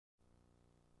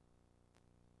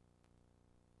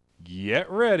get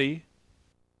ready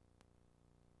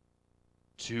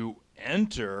to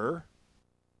enter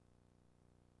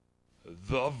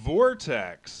the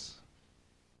vortex.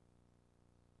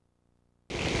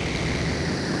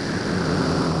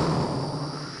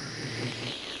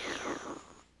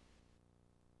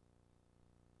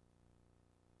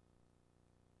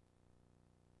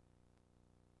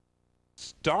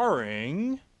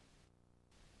 Starring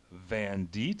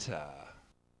Vandita.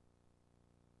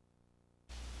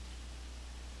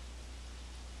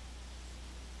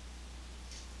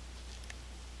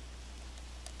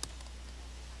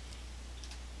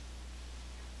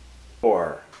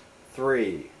 Four,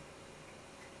 three.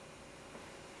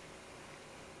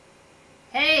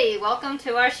 Hey, welcome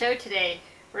to our show today.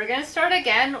 We're going to start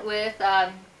again with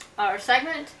our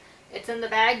segment, It's in the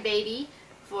Bag, Baby,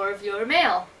 for viewer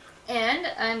mail. And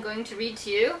I'm going to read to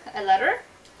you a letter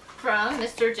from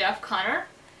Mr. Jeff Connor.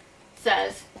 It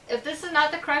says, if this is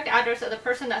not the correct address of the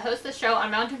person that hosts the show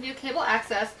on Mountain View Cable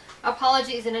Access,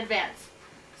 apologies in advance.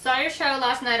 Saw your show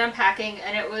last night unpacking,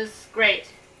 and it was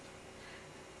great.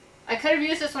 I could have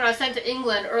used this when I was sent to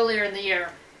England earlier in the year.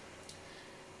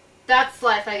 That's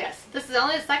life, I guess. This is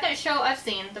only the second show I've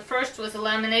seen. The first was a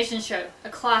lamination show, a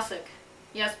classic.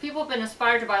 Yes, people have been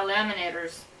inspired to buy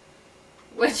laminators,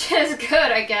 which is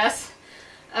good, I guess.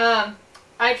 I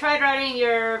tried writing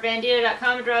your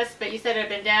vandita.com address, but you said it had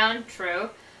been down. True.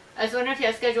 I was wondering if you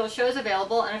had scheduled shows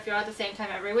available and if you're at the same time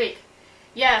every week.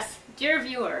 Yes, dear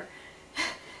viewer,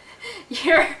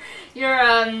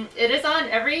 it is on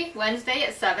every Wednesday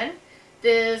at 7.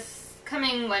 This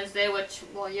coming Wednesday, which,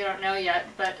 well, you don't know yet,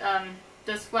 but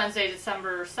this Wednesday,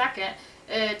 December 2nd,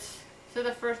 the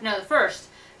 1st.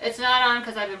 It's not on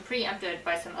because I've been preempted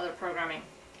by some other programming.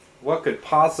 What could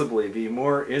possibly be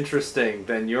more interesting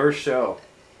than your show?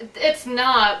 It's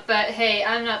not, but hey,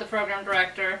 I'm not the program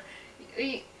director.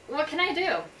 What can I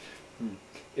do?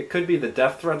 It could be the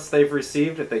death threats they've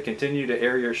received if they continue to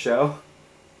air your show.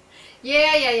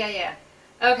 Yeah.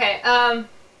 Okay,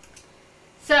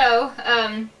 so,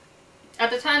 at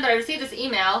the time that I received this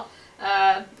email,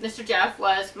 Mr. Jeff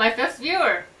was my 5th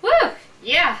viewer. Woo!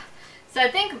 Yeah! So I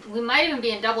think we might even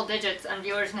be in double digits on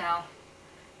viewers now.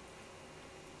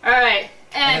 Alright,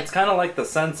 and it's kind of like the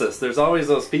census. There's always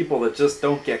those people that just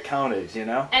don't get counted, you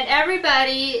know? And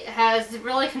everybody has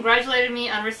really congratulated me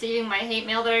on receiving my hate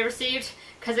mail that I received,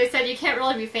 because they said you can't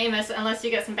really be famous unless you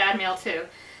get some bad mail too.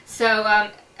 So,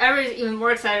 everybody's even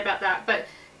more excited about that. But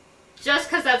just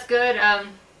because that's good,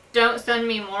 don't send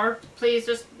me more. Please,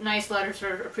 just nice letters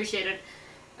are appreciated.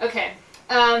 Okay,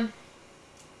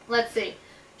 let's see.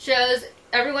 Shows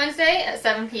every Wednesday at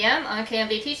 7 p.m. on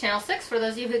KMVT Channel 6 for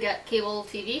those of you who get cable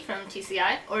TV from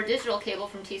TCI or digital cable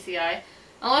from TCI.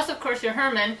 Unless, of course, you're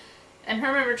Herman. And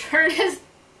Herman returned his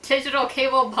digital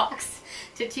cable box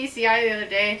to TCI the other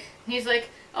day. And he's like,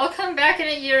 I'll come back in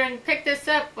a year and pick this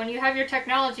up when you have your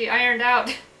technology ironed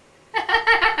out.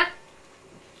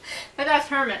 But that's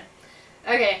Herman.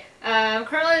 Okay,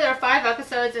 currently there are 5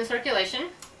 episodes in circulation.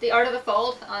 The Art of the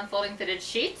Fold on folding fitted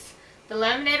sheets. The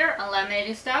Laminator on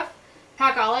laminating stuff.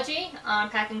 Packology on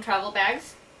packing travel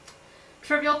bags.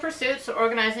 Trivial Pursuits or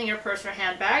organizing your purse or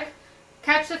handbag.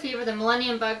 Catch the Fever, the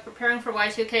Millennium Bug, preparing for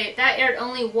Y2K. That aired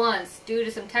only once due to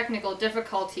some technical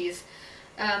difficulties.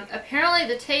 Apparently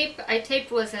the tape I taped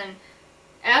was in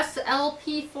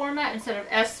SLP format instead of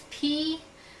SP.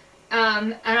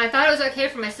 And I thought it was okay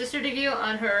for my sister to view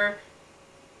on her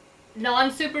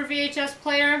non-super VHS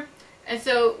player. And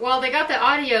so while they got the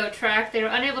audio track, they were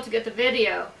unable to get the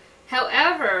video.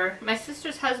 However, my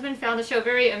sister's husband found the show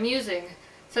very amusing.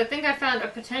 So I think I found a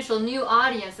potential new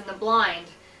audience in the blind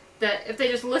that if they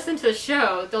just listen to the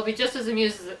show, they'll be just as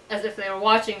amused as if they were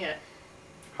watching it.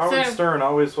 Howard Stern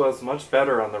always was much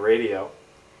better on the radio.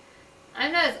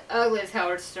 I'm not as ugly as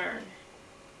Howard Stern.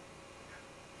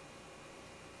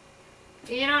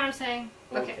 You know what I'm saying?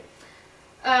 Okay.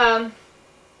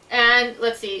 And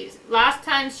let's see, last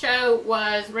time's show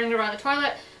was Ring Around the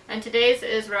Toilet, and today's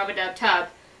is Rub-a-Dub Tub.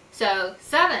 So,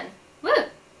 7. Woo!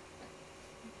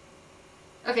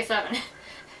 Okay, 7.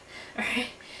 Alright.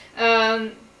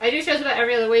 I do shows about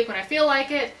every other week when I feel like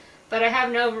it, but I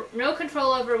have no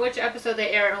control over which episode they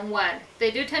air and when. They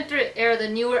do tend to air the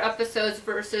newer episodes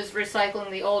versus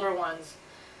recycling the older ones.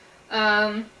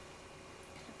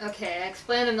 Okay, I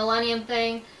explained the Millennium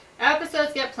thing.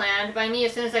 Episodes get planned by me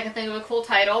as soon as I can think of a cool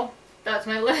title. That's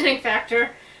my limiting factor.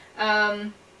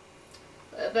 But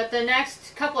the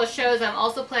next couple of shows I'm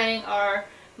also planning are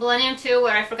Millennium 2,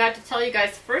 where I forgot to tell you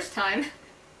guys the first time.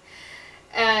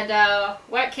 And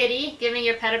Wet Kitty, Giving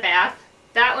Your Pet a Bath.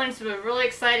 That one's really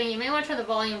exciting. You may want to turn the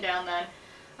volume down then.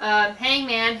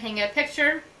 Hangman, Hang a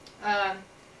Picture.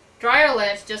 Dryer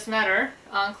lint, just matter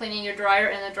on cleaning your dryer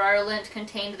and the dryer lint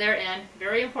contained therein.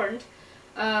 Very important.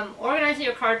 Organizing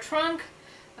your car trunk.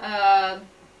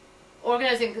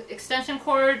 Organizing extension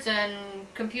cords and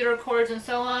computer cords and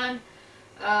so on.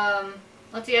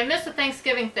 Let's see, I missed the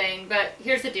Thanksgiving thing, but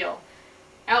here's the deal.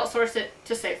 Outsource it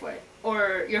to Safeway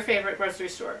or your favorite grocery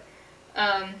store.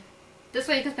 This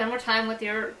way you can spend more time with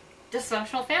your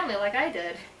dysfunctional family like I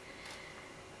did.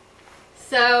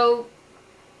 So,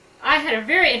 I had a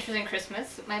very interesting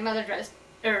Christmas. My mother dressed,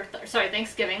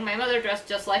 Thanksgiving. My mother dressed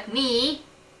just like me.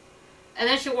 And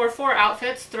then she wore 4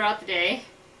 outfits throughout the day.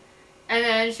 And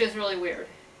then she was really weird.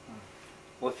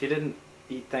 Well, if you didn't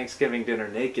eat Thanksgiving dinner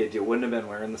naked, you wouldn't have been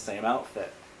wearing the same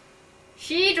outfit.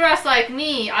 She dressed like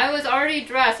me. I was already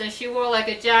dressed and she wore like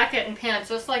a jacket and pants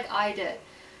just like I did.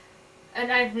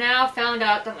 And I've now found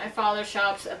out that my father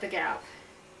shops at the Gap.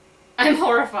 I'm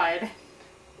horrified.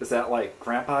 Is that like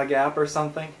Grandpa Gap or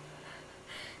something?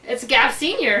 It's Gap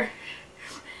Senior.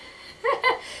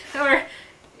 Or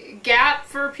Gap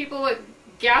for people with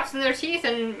gaps in their teeth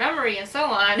and memory and so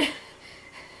on.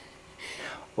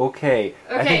 Okay.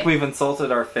 I think we've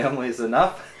insulted our families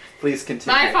enough. Please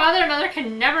continue. My father and mother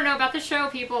can never know about the show,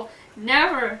 people.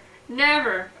 Never.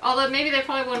 Never. Although maybe they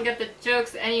probably wouldn't get the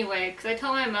jokes anyway. Because I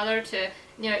told my mother to,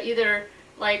 you know, either,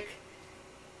 like,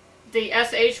 the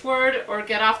SH word or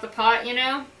get off the pot, you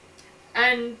know?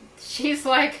 And she's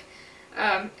like,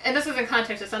 and this is in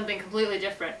context of something completely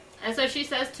different. And so she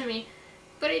says to me,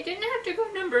 but I didn't have to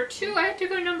go number 2, I had to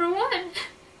go number 1.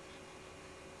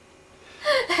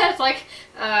 That's like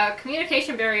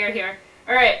communication barrier here.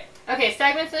 Alright, okay,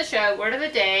 segments of the show, word of the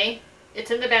day,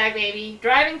 it's in the bag, baby,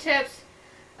 driving tips,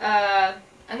 I'm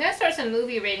going to start some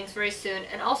movie ratings very soon,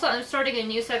 and also I'm starting a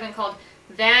new segment called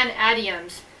Van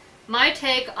Adioms. My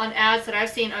take on ads that I've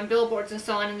seen on billboards and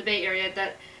so on in the Bay Area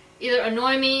that either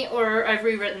annoy me or I've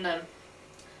rewritten them.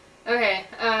 Okay,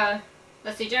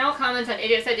 let's see, general comments on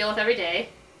idiots I deal with every day.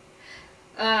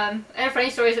 And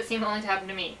funny stories that seem only to happen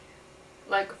to me.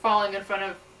 Like falling in front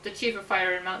of the chief of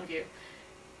fire in Mountain View.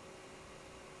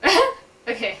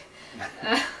 Okay.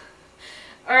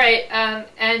 Alright,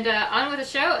 and on with the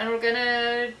show, and we're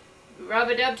gonna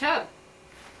rub-a-dub-tub.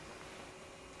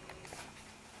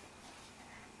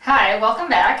 Hi, welcome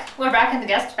back. We're back in the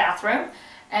guest bathroom,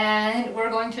 and we're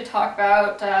going to talk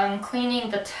about cleaning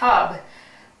the tub,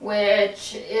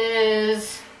 which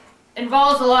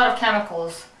involves a lot of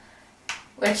chemicals,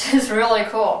 which is really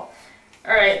cool.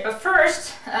 Alright, but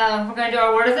first, we're going to do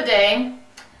our word of the day,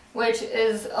 which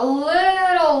is a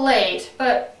little late,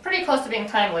 but pretty close to being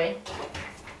timely.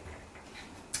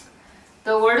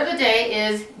 The word of the day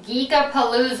is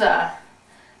Geekapalooza.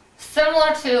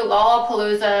 Similar to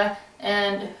Lollapalooza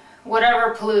and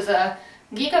whatever palooza,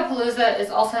 Geekapalooza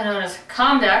is also known as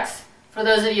Comdex, for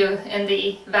those of you in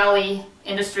the Valley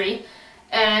industry,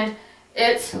 and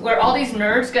it's where all these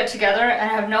nerds get together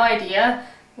and have no idea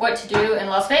what to do in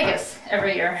Las Vegas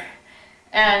every year.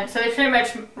 And so they pretty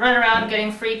much run around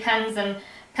getting free pens and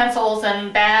pencils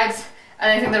and bags,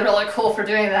 and I think they're really cool for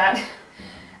doing that.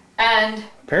 And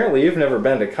apparently you've never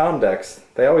been to Comdex.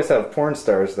 They always have porn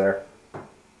stars there.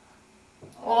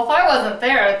 well, if I wasn't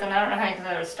there, then I don't know how you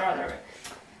consider a star there,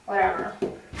 but whatever.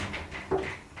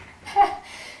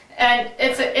 And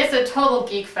it's a total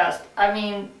geek fest. I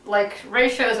mean, like,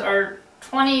 ratios are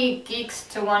 20 geeks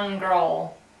to 1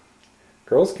 girl.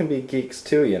 Girls can be geeks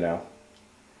too, you know.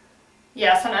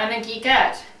 Yes, and I'm a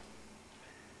geekette.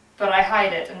 But I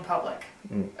hide it in public.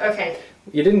 Okay.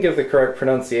 You didn't give the correct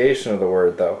pronunciation of the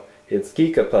word, though. It's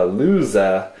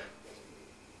Geekapalooza.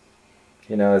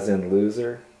 You know, as in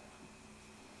loser.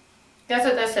 Guess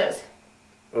what this is?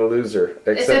 A loser.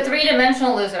 It's a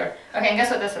 3-dimensional loser. Okay, and guess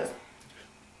what this is?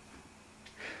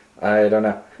 I don't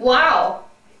know. Wow!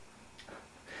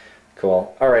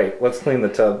 Cool. Alright, let's clean the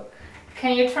tub.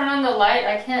 Can you turn on the light?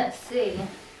 I can't see.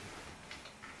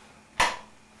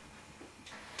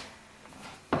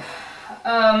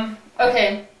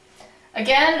 Okay.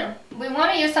 Again, we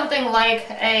want to use something like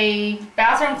a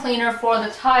bathroom cleaner for the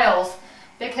tiles,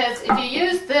 because if you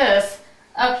use this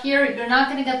up here, you're not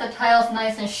going to get the tiles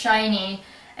nice and shiny.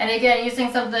 And again,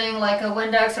 using something like a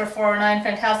Windex or 409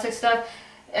 Fantastic stuff,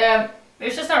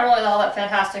 it's just not really all that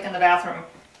fantastic in the bathroom.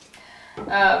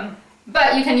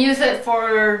 But you can use it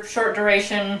for short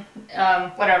duration,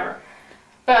 whatever.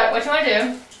 But what you want to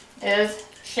do is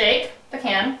shake the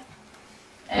can.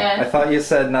 And I thought you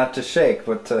said not to shake,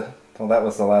 but well, that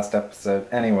was the last episode.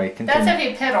 Anyway, continue. that's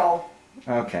if you piddle.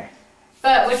 Okay.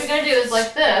 But what you're going to do is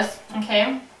like this,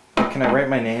 okay? Can I write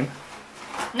my name?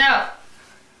 No.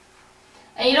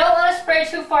 And you don't want to spray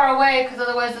too far away, because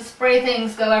otherwise the spray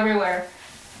things go everywhere.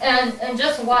 And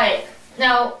just wipe.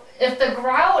 Now, if the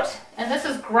grout, and this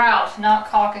is grout, not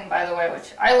caulking by the way,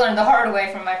 which I learned the hard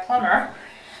way from my plumber.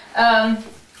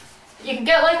 You can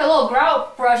get like a little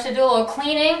grout brush to do a little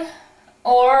cleaning,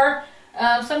 or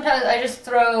sometimes I just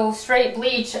throw straight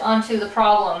bleach onto the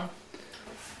problem.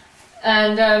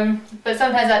 And but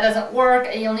sometimes that doesn't work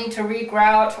and you'll need to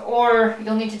re-grout, or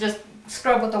you'll need to just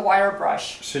scrub with the wire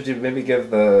brush. Should you maybe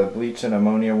give the bleach and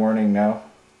ammonia warning now?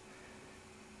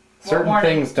 Certain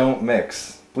things don't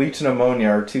mix. Bleach and ammonia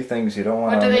are two things you don't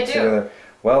want to mix together.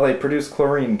 Well, they produce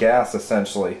chlorine gas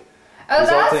essentially. Oh,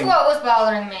 that's what was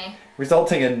bothering me.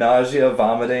 Resulting in nausea,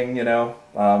 vomiting, you know,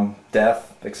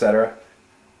 death, etc.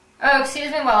 Oh,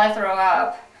 excuse me while I throw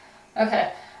up.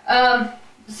 Okay.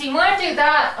 So you want to do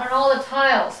that on all the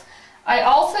tiles. I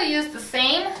also use the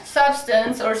same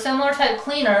substance or similar type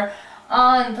cleaner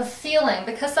on the ceiling,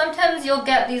 because sometimes you'll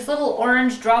get these little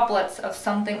orange droplets of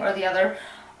something or the other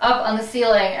up on the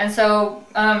ceiling. And so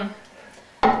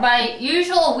my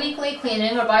usual weekly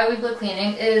cleaning or bi-weekly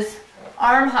cleaning is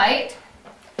arm height.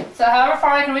 So however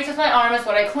far I can reach with my arm is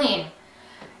what I clean.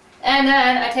 And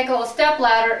then I take a little step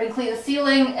ladder and clean the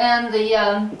ceiling and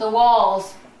the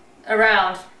walls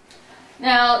around.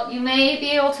 Now, you may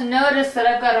be able to notice that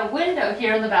I've got a window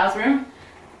here in the bathroom.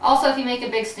 Also, if you make a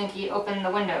big stinky, open the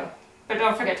window, but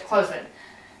don't forget to close it.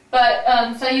 But,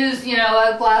 so I use, you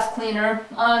know, a glass cleaner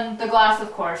on the glass,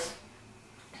 of course.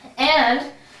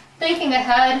 And, thinking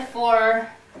ahead for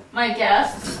my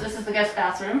guests, this is the guest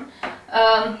bathroom,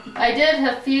 I did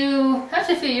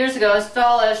actually a few years ago,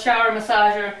 install a shower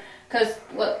massager, because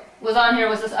what was on here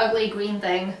was this ugly green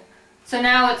thing. So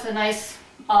now it's a nice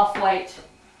off-white.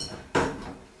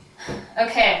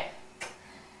 Okay,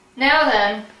 now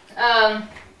then,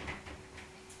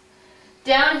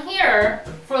 down here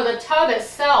for the tub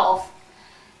itself,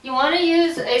 you want to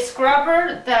use a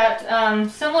scrubber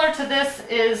that, similar to this,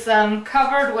 is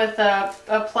covered with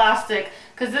a plastic,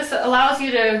 because this allows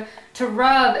you to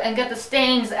rub and get the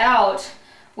stains out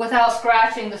without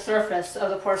scratching the surface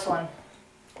of the porcelain.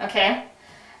 Okay,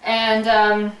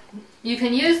 and you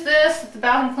can use this if the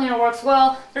bathroom cleaner works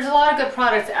well. There's a lot of good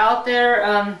products out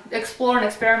there. Explore and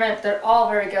experiment. They're all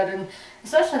very good, and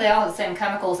especially they all have the same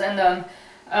chemicals in them.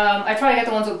 I try to get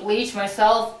the ones with bleach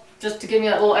myself, just to give me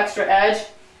that little extra edge.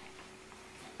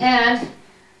 And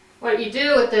what you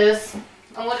do with this, and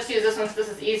we'll just use this one because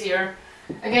this is easier.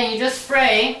 Again, you just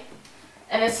spray,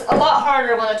 and it's a lot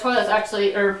harder when the toilet's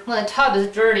actually, or when the tub is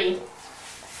dirty.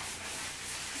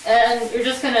 And you're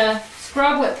just gonna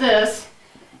scrub with this.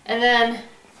 And then,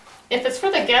 if it's for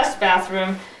the guest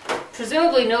bathroom,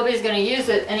 presumably nobody's going to use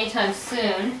it anytime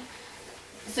soon.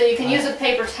 So you can use a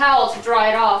paper towel to dry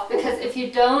it off, because if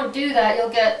you don't do that,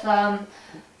 you'll get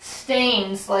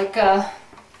stains, like,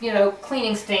 you know,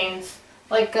 cleaning stains.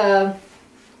 Like, what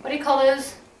do you call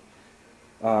those?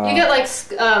 You get like...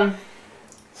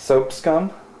 soap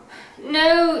scum?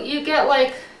 No, you get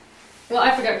like... Well,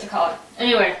 I forget what you call it.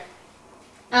 Anyway.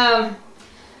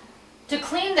 To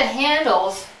clean the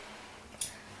handles,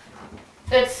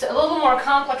 it's a little more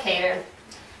complicated.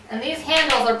 And these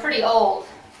handles are pretty old.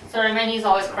 Sorry, my knees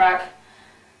always crack.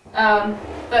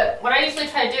 But what I usually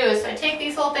try to do is I take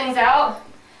these little things out,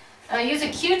 and I use a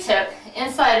Q-tip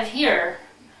inside of here.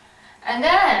 And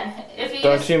then, if you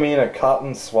Don't you mean a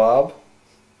cotton swab?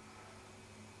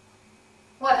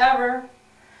 Whatever.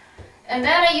 And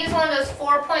then I use one of those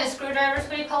 4-point screwdrivers.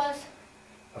 What do you call those?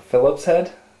 A Phillips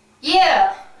head?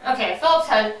 Yeah. Okay, Phillips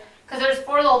head, because there's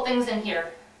 4 little things in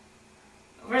here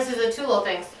versus the 2 little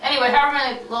things. Anyway, however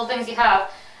many little things you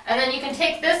have. And then you can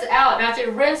take this out and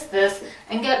actually rinse this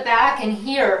and get back in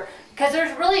here, because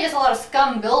there really is a lot of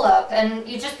scum buildup, and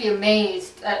you'd just be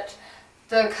amazed at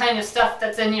the kind of stuff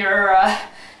that's in your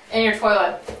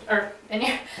toilet, or in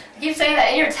your, I keep saying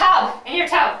that, in your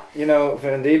tub. You know,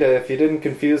 Vandita, if you didn't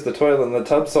confuse the toilet and the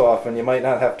tub so often, you might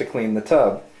not have to clean the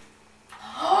tub.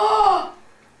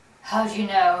 How'd you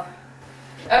know?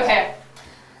 Okay,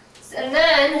 and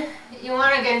then you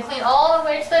want to again clean all the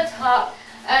way to the top.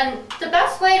 And the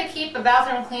best way to keep a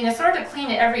bathroom clean is sort of to clean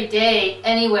it every day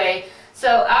anyway.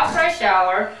 So after I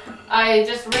shower, I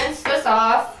just rinse this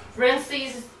off, rinse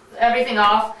everything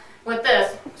off with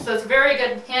this. So it's very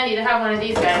good, handy to have one of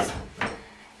these guys.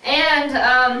 And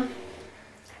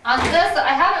on this,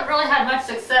 I haven't really had much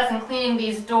success in cleaning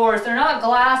these doors. They're not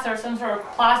glass, they're some sort of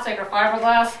plastic or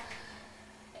fiberglass.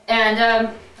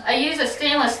 And I use a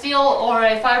stainless steel or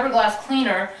a fiberglass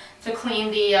cleaner to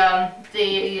clean the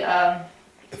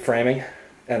framing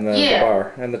and the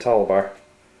bar and the towel bar.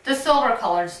 The silver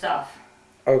colored stuff.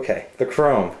 Okay, the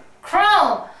chrome.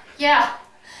 Chrome! Yeah,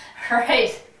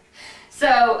 right. So,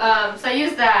 so I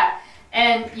use that.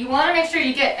 And you want to make sure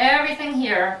you get everything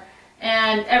here.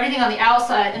 and everything on the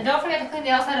outside. And don't forget to clean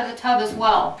the outside of the tub as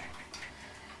well.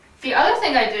 The other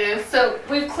thing I do, so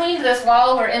we've cleaned this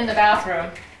while we're in the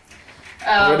bathroom.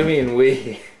 What do you mean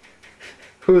we?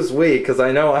 Who's we? Because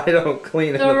I know I don't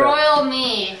clean the royal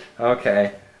me.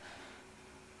 Okay.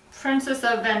 Princess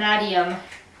of Vanadium.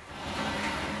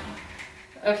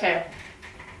 Okay.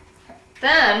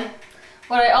 Then,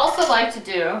 what I also like to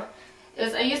do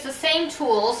is I use the same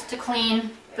tools to clean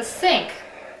the sink.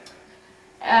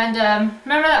 And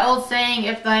remember that old saying,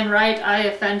 if thine right eye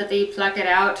offend thee, pluck it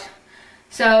out?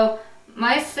 So,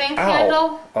 my sink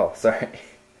handle... Oh, sorry.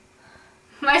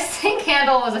 My sink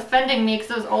handle was offending me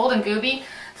because it was old and gooby,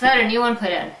 so I had a new one put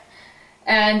in.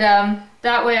 And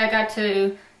that way I got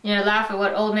to, laugh at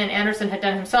what old man Anderson had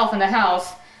done himself in the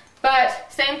house.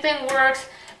 But same thing works,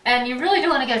 and you really do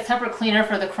want to get a separate cleaner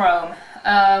for the chrome.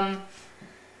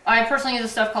 I personally use a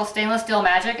stuff called Stainless Steel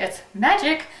Magic. It's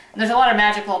magic. There's a lot of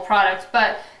magical products,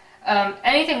 but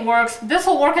anything works. This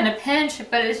will work in a pinch,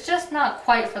 but it's just not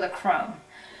quite for the chrome.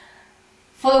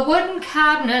 For the wooden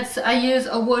cabinets, I use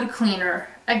a wood cleaner.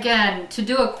 Again, to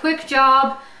do a quick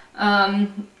job,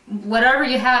 whatever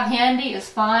you have handy is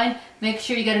fine. Make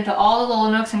sure you get into all the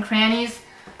little nooks and crannies.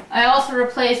 I also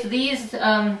replaced these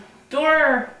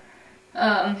door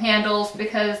handles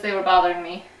because they were bothering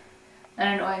me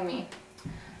and annoying me.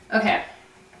 Okay,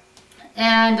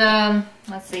 and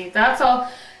let's see, that's all.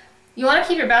 You want to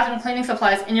keep your bathroom cleaning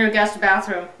supplies in your guest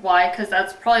bathroom. Why? Because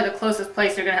that's probably the closest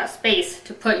place you're going to have space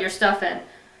to put your stuff in.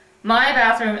 My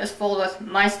bathroom is full with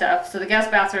my stuff, so the guest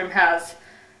bathroom has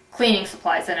cleaning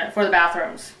supplies in it for the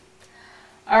bathrooms.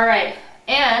 Alright,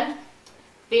 and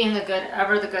being the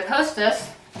good hostess,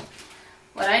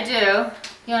 what I do,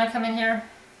 you want to come in here,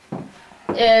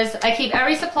 is I keep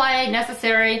every supply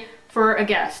necessary for a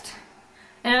guest.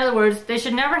 In other words, they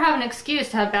should never have an excuse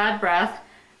to have bad breath,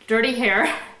 dirty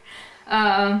hair,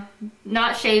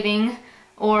 not shaving,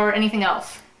 or anything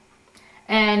else.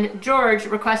 And George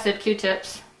requested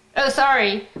Q-tips. Oh,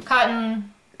 sorry,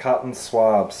 cotton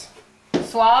swabs.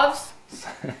 Swabs?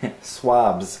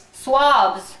 Swabs.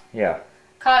 Swabs. Yeah.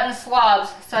 Cotton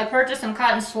swabs. So I purchased some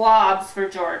cotton swabs for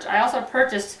George. I also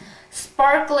purchased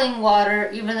sparkling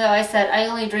water, even though I said I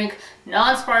only drink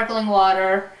non-sparkling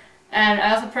water. And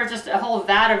I also purchased a whole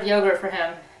vat of yogurt for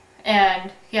him. And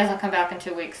he hasn't come back in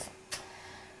 2 weeks.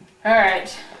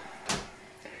 Alright.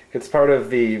 It's part of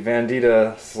the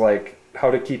Vandita's,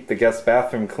 how to keep the guest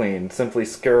bathroom clean. Simply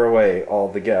scare away all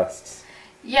the guests.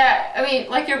 Yeah, I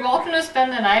mean, you're welcome to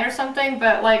spend the night or something,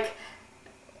 but,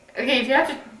 okay, if you have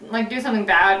to, do something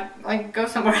bad, go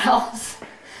somewhere else.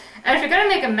 And if you're going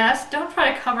to make a mess, don't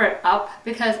try to cover it up,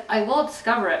 because I will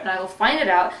discover it, and I will find it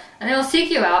out, and I will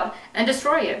seek you out and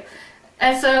destroy you.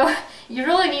 And so, you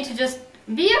really need to just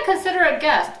be a considerate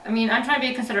guest. I mean, I'm trying to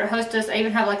be a considerate hostess. I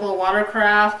even have, a little water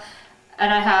carafe,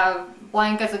 and I have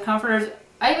blankets and comforters.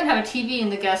 I even have a TV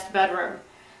in the guest bedroom,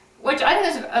 which I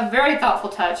think is a very thoughtful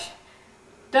touch.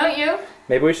 Don't you?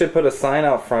 Maybe we should put a sign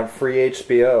out front, free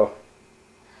HBO.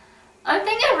 I'm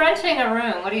thinking of renting a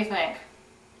room. What do you think?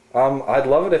 I'd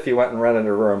love it if you went and rented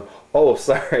a room. Oh,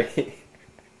 sorry.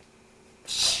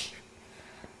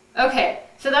 Okay,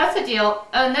 so that's the deal.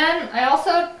 And then I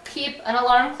also keep an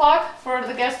alarm clock for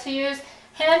the guests to use,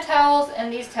 hand towels,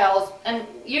 and these towels. And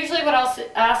usually what I'll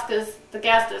ask the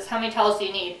guest is, how many towels do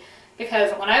you need?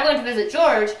 Because when I went to visit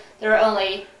George, there's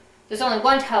only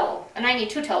one towel, and I need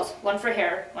 2 towels, one for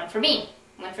hair, one for me,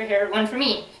 one for hair, one for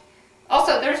me.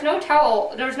 Also, there's no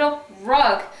towel, there's no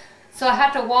rug, so I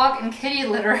had to walk in kitty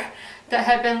litter that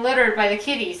had been littered by the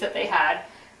kitties that they had.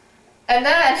 And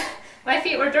then, my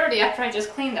feet were dirty after I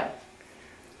just cleaned them.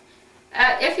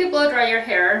 If you blow dry your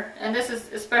hair, and this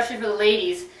is especially for the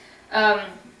ladies, I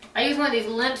use one of these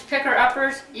lint picker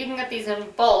uppers. You can get these in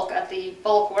bulk at the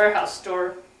bulk warehouse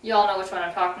store. You all know which one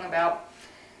I'm talking about.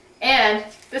 And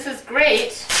this is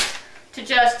great to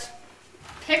just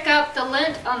pick up the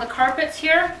lint on the carpets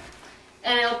here,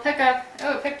 and it'll pick up,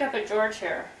 oh, it picked up a George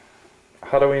hair.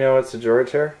 How do we know it's a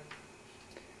George hair?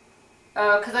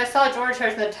 Because I saw George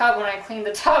hairs in the tub when I cleaned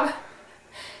the tub.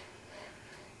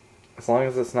 As long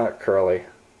as it's not curly.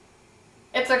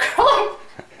 It's a curly...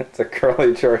 It's a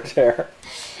curly George hair.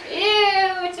 Ew,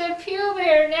 it's a pube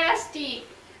hair, nasty.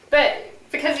 But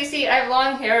because you see, I have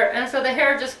long hair, and so the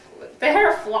hair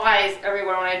flies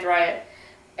everywhere when I dry it.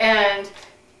 And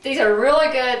these are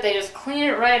really good. They just clean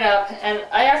it right up. And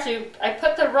I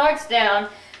put the rugs down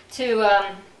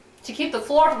to keep the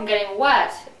floor from getting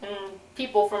wet and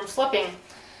people from slipping.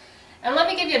 And let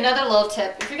me give you another little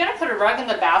tip. If you're going to put a rug in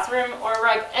the bathroom or a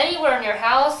rug anywhere in your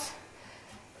house,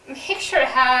 make sure it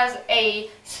has a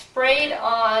sprayed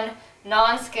on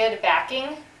non-skid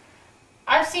backing.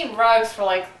 I've seen rugs for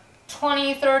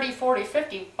 20, 30, 40,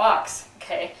 50 bucks,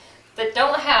 okay, that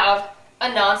don't have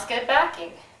a non-skid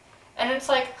backing. And it's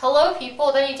like, hello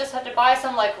people, then you just have to buy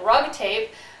some like rug tape,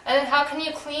 and then how can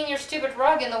you clean your stupid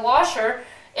rug in the washer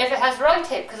if it has rug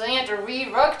tape? Because then you have to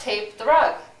re-rug tape the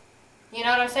rug. You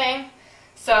know what I'm saying?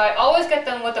 So I always get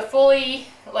them with a fully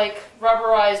like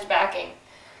rubberized backing.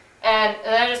 And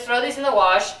then I just throw these in the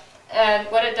wash, and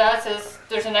what it does is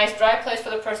there's a nice dry place for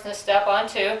the person to step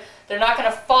onto. They're not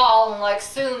going to fall and like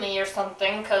sue me or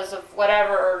something because of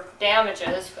whatever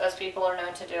damages, as people are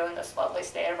known to do in this lovely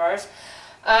state of ours.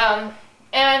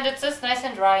 And it's just nice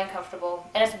and dry and comfortable.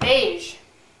 And it's beige,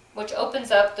 which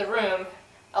opens up the room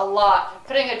a lot.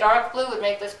 Putting a dark blue would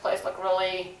make this place look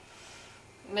really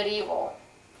medieval.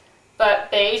 But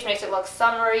beige makes it look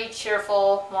summery,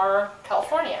 cheerful, more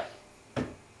California.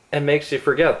 And makes you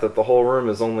forget that the whole room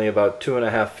is only about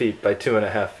 2.5 feet by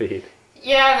 2.5 feet.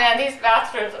 Yeah, man, these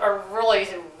bathrooms are really,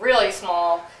 really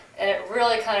small, and it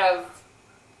really kind of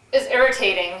is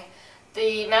irritating.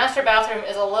 The master bathroom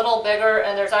is a little bigger,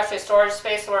 and there's actually storage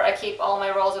space where I keep all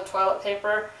my rolls of toilet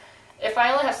paper. If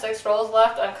I only have 6 rolls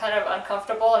left, I'm kind of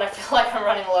uncomfortable, and I feel like I'm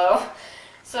running low.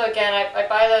 So again, I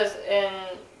buy those in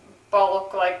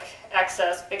bulk, like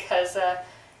excess, because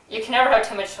you can never have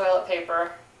too much toilet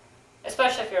paper,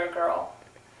 especially if you're a girl.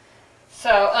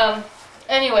 So,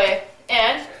 anyway,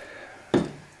 and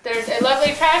there's a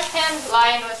lovely trash can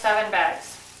lined with 7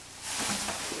 bags.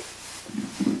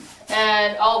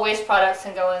 And all waste products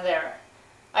can go in there.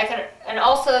 And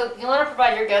also, you want to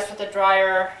provide your guests with a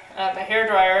dryer, a hair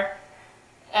dryer.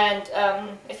 And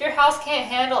if your house can't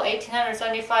handle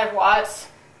 1875 watts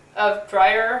of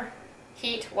dryer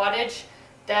heat wattage,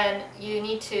 then you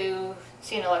need to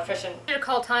see an electrician. I need to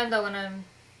call time though when I'm...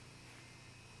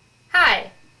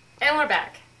 Hi, and we're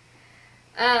back.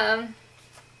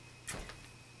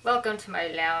 Welcome to my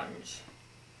lounge.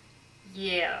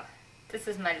 Yeah, this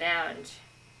is my lounge.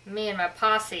 Me and my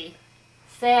posse.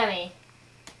 Sammy.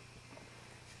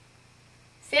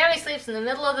 Sammy sleeps in the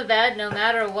middle of the bed no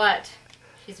matter what.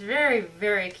 She's very,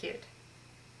 very cute.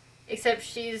 Except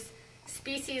she's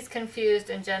species confused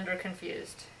and gender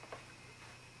confused.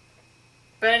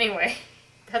 But anyway,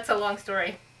 that's a long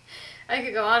story. I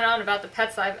could go on and on about the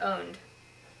pets I've owned.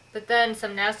 But then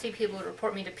some nasty people would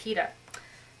report me to PETA.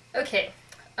 Okay.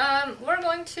 We're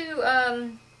going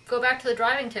to go back to the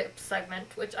driving tips segment,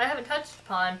 which I haven't touched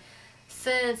upon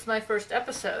since my first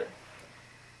episode.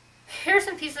 Here's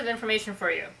some pieces of information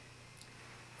for you.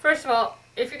 First of all,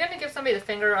 if you're going to give somebody the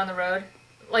finger on the road,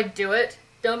 like, do it.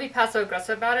 Don't be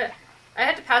passive-aggressive about it. I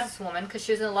had to pass this woman because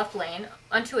she was in the left lane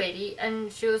on 280,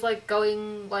 and she was, like,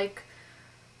 going, like,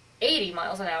 80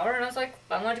 miles an hour, and I was like,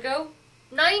 I want to go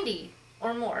 90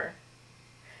 or more.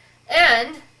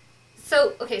 And...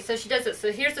 so, okay, so she does this.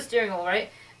 So here's the steering wheel, right?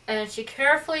 And she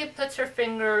carefully puts her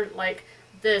finger like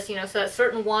this, you know, so that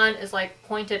certain one is like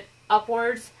pointed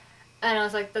upwards. And I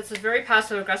was like, this is very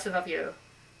passive-aggressive of you.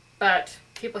 But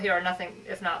people here are nothing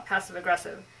if not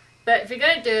passive-aggressive. But if you're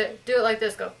going to do it like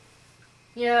this, go,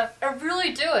 yeah, or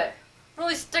really do it.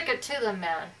 Really stick it to them,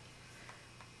 man.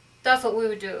 That's what we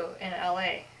would do in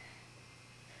LA.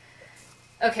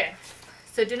 Okay,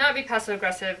 so do not be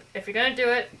passive-aggressive. If you're going to do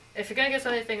it, if you're going to give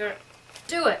somebody a finger,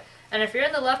 do it. And if you're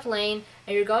in the left lane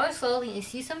and you're going slowly and you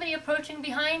see somebody approaching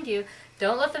behind you,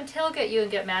 don't let them tailgate you and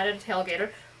get mad at a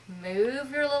tailgater.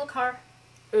 Move your little car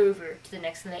over to the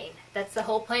next lane. That's the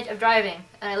whole point of driving.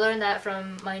 And I learned that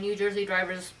from my New Jersey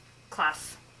driver's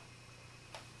class.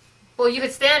 Well, you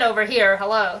could stand over here.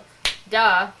 Hello.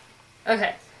 Duh.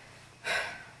 Okay.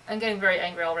 I'm getting very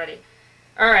angry already.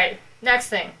 Alright, next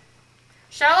thing.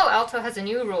 Shallow Alto has a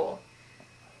new rule.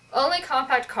 Only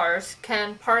compact cars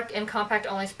can park in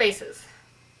compact-only spaces.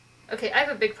 Okay, I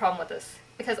have a big problem with this,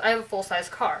 because I have a full-size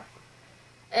car.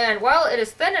 And while it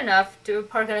is thin enough to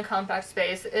park in a compact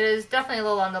space, it is definitely a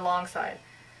little on the long side.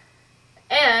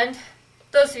 And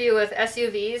those of you with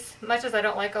SUVs, much as I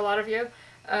don't like a lot of you,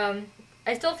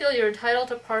 I still feel you're entitled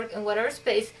to park in whatever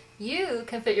space you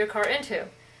can fit your car into.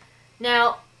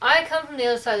 Now, I come from the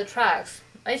other side of the tracks.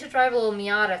 I used to drive a little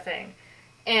Miata thing,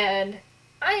 and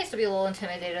I used to be a little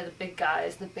intimidated of the big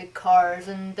guys, the big cars,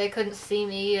 and they couldn't see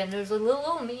me, and there was a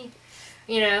little me,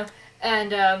 you know,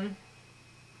 and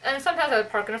sometimes I would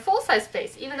park in a full-size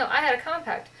space, even though I had a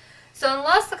compact. So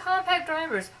unless the compact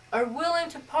drivers are willing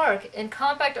to park in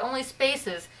compact-only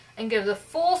spaces and give the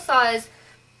full-size,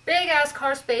 big-ass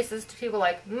car spaces to people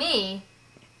like me,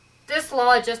 this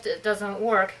law just doesn't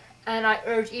work, and I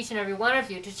urge each and every one of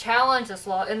you to challenge this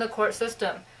law in the court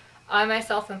system. I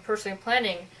myself am personally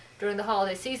planning during the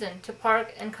holiday season to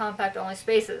park in compact-only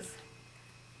spaces.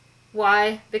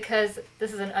 Why? Because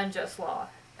this is an unjust law,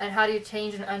 And how do you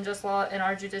change an unjust law in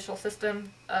our judicial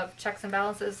system of checks and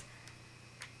balances?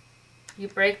 You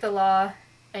break the law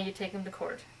and you take them to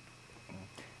court.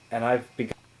 And I've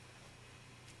begun.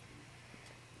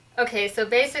 Okay, so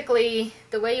basically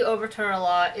the way you overturn a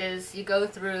law is you go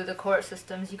through the court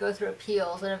systems, you go through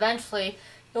appeals, and eventually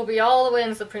you'll be all the way in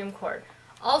the Supreme Court.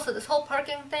 Also, this whole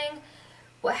parking thing,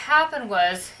 what happened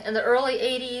was in the early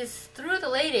 80s through the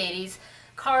late 80s,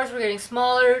 cars were getting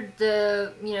smaller,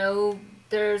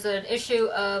 there's an issue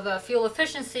of fuel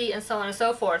efficiency and so on and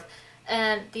so forth.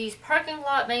 And these parking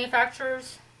lot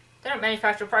manufacturers, they don't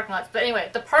manufacture parking lots, but anyway,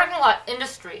 the parking lot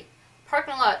industry,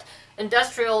 parking lot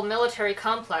industrial military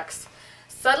complex,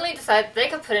 suddenly decided they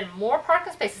could put in more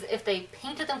parking spaces if they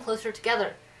painted them closer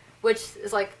together. Which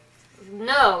is like,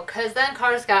 no, because then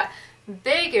cars got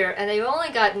bigger, and they've only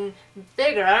gotten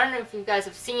bigger. I don't know if you guys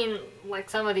have seen like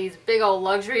some of these big old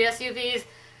luxury SUVs.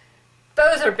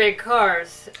 Those are big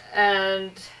cars,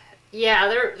 and yeah,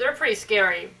 they're pretty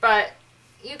scary, but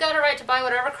you got a right to buy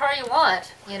whatever car you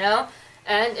want,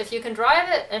 and if you can drive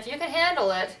it, if you can handle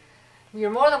it,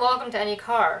 you're more than welcome to any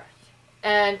car.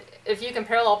 And if you can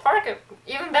parallel park it,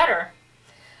 even better.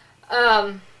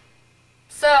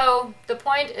 So the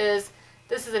point is,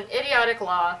 this is an idiotic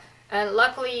law, and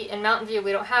luckily in Mountain View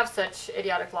we don't have such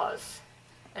idiotic laws.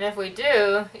 And if we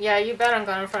do, yeah, you bet I'm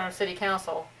going in front of City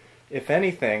Council. If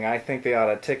anything, I think they ought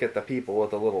to ticket the people with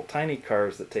the little tiny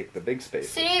cars that take the big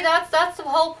spaces. See, that's the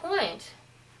whole point.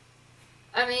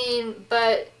 I mean,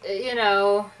 but,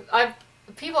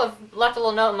 people have left a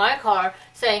little note in my car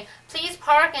saying, please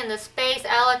park in the space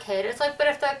allocated. It's like, but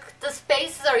if the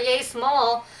spaces are yay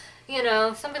small,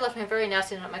 somebody left me a very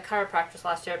nasty note at my chiropractor's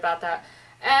last year about that.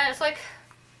 And it's like,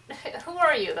 who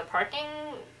are you, the parking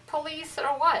police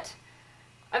or what?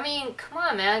 I mean, come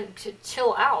on, man,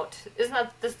 chill out. Isn't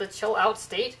this the chill out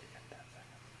state?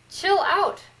 Chill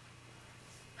out.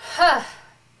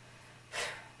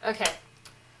 Okay.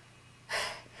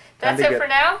 That's it for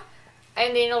now.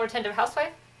 I'm the Anal Retentive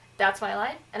Housewife. That's my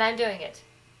line, and I'm doing it.